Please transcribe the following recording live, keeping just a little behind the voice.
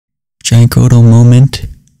GiantGrotle moment.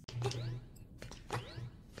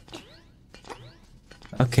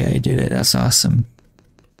 Okay, I did it. That's awesome.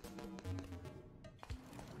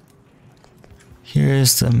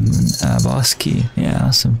 Here's the boss key. Yeah,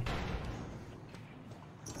 awesome.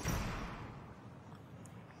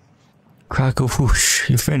 Crackle whoosh,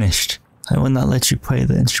 you're finished. I will not let you play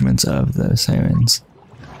the instruments of the sirens.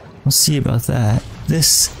 We'll see about that.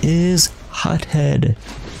 This is Hothead.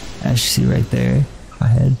 As you see right there,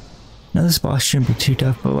 Hothead. Now this boss shouldn't be too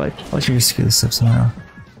tough, but watch you screw this up somehow.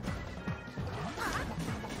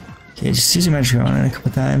 Okay, just use your magic on it a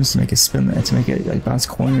couple times to make it spin, to make it like bounce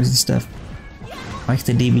corners and stuff. Like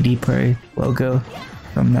the DVD player logo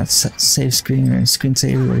from that save screen or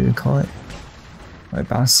screensaver, whatever you call it. Where it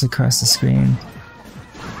bounces across the screen.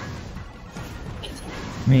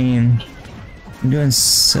 I mean, I'm doing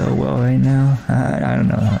so well right now. I don't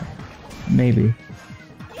know. Maybe.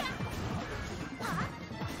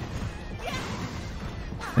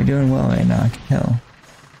 We're doing well right now, I can tell.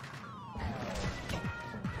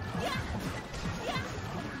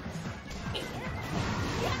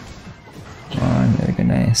 Come on, there we go,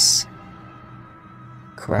 nice.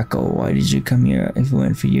 Crackle, why did you come here? If it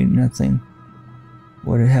went for you, nothing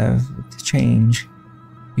would have to change.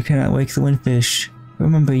 You cannot wake the windfish.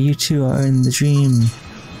 Remember, you two are in the dream.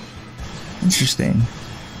 Interesting.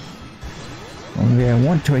 Well, maybe I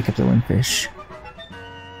want to wake up the windfish.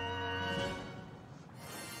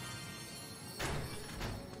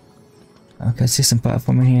 Okay, I see some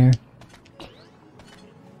platform in here.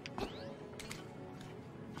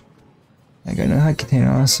 I got no hot container,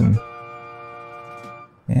 awesome.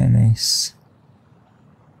 Yeah, nice.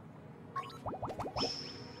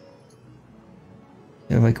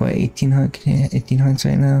 They have like what, 18 hunts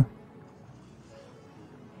right now?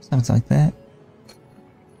 Something like that.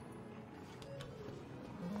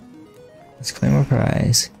 Let's claim our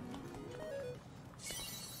prize.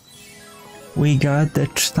 We got the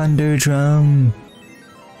thunder drum.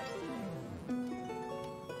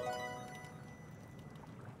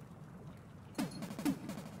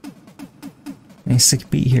 Nice sick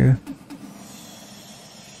beat here.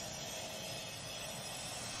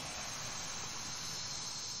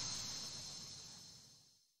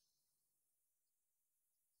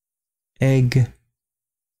 Egg.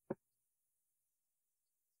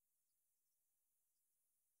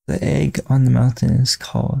 The egg on the mountain is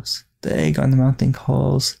calls. The egg on the mountain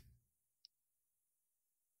calls.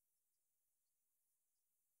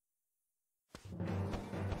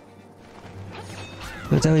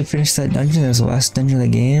 But then we finished that dungeon. That was the last dungeon of the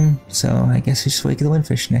game. So I guess we just wake the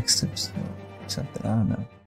windfish next episode. Something, I don't know.